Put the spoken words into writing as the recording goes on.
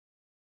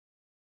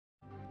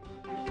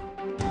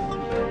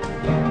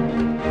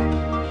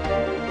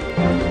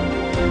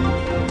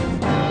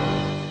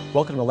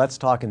Welcome to Let's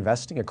Talk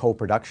Investing, a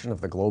co-production of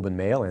the Globe and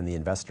Mail and the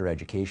Investor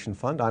Education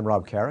Fund. I'm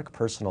Rob Carrick,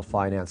 personal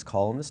finance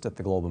columnist at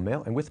the Globe and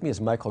Mail, and with me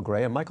is Michael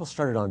Graham. Michael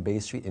started on Bay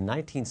Street in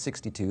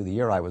 1962, the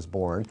year I was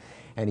born,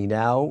 and he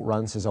now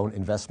runs his own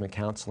investment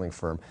counseling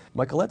firm.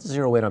 Michael, let's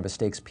zero in on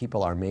mistakes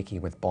people are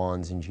making with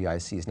bonds and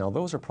GICs. Now,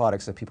 those are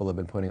products that people have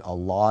been putting a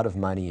lot of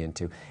money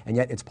into, and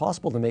yet it's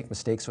possible to make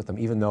mistakes with them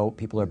even though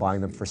people are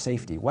buying them for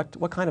safety.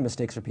 What kind of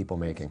mistakes are people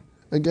making?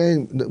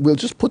 Again, we'll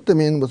just put them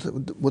in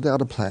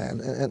without a plan,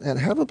 and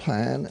have a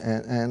plan,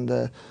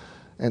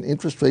 and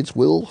interest rates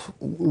will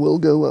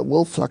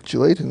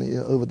fluctuate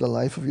over the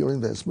life of your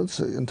investments.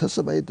 So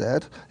anticipate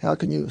that. How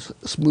can you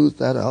smooth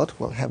that out?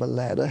 Well, have a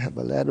ladder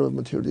of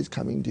maturities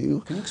coming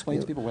due. Can you explain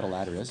to people what a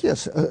ladder is?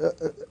 Yes,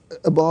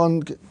 a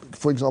bond,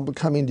 for example,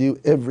 coming due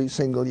every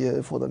single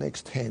year for the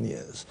next 10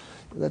 years.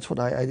 That's what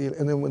I ideally.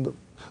 And then when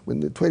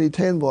the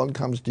 2010 bond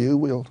comes due,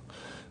 we'll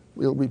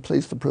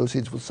replace the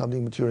proceeds with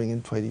something maturing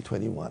in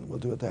 2021. We'll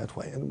do it that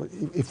way.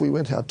 And if we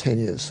went out 10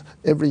 years,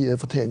 every year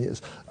for 10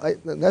 years,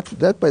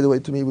 that, by the way,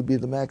 to me would be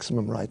the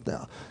maximum right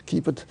now.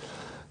 Keep it.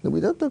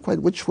 We don't know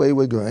quite which way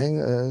we're going.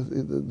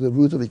 The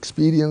route of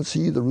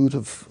expediency, the route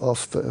of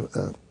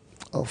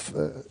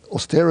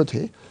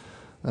austerity.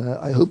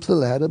 I hope the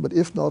latter, but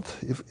if not,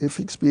 if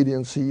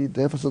expediency,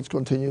 deficits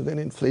continue, then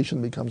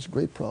inflation becomes a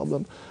great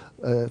problem.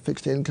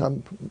 Fixed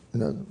income,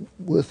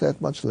 worth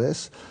that much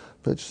less.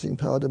 Purchasing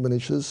power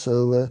diminishes,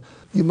 so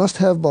you must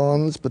have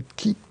bonds, but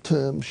keep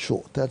terms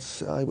short.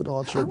 I would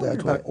answer it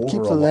that way.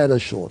 Keep the ladder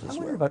short as well. I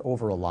wonder about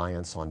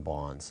over-reliance on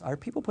bonds. Are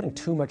people putting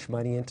too much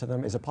money into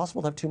them? Is it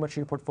possible to have too much of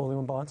your portfolio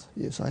in bonds?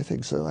 Yes, I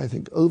think so. I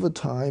think over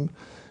time,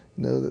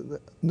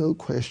 no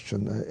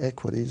question,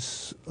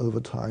 equities over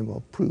time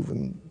are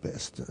proven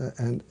best.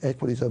 And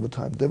equities over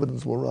time,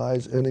 dividends will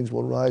rise, earnings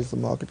will rise, the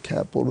market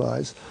cap will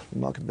rise, the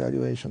market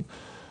valuation.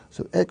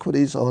 So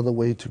equities are the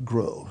way to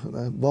grow.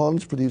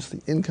 Bonds produce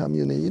the income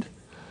you need.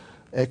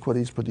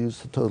 Equities produce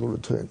the total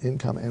return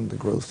income and the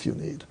growth you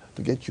need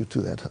to get you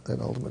to that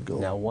ultimate goal.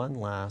 Now, one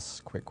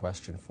last quick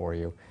question for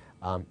you.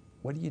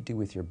 What do you do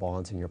with your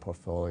bonds in your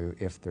portfolio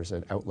if there's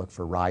an outlook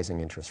for rising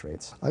interest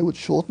rates? I would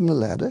shorten the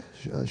ladder.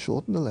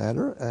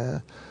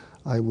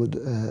 I would.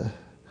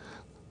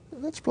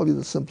 That's probably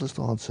the simplest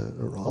answer.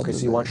 Okay,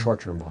 so you want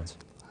short-term bonds.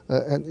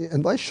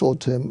 And by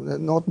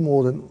short-term, not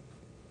more than.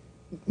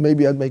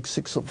 Maybe I'd make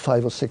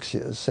 5 or 6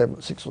 years,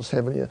 6 or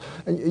 7 years.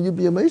 And you'd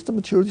be amazed at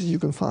the maturities you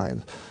can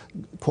find.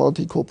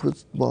 Quality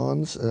corporate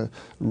bonds,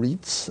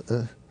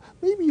 REITs.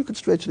 Maybe you could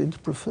stretch it into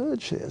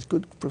preferred shares,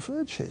 good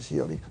preferred shares.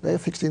 They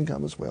have fixed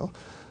income as well.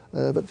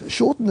 But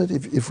shorten it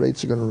if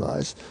rates are going to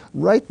rise.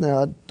 Right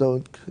now,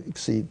 don't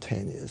exceed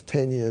 10 years,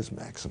 10 years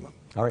maximum.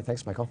 All right,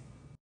 thanks, Michael.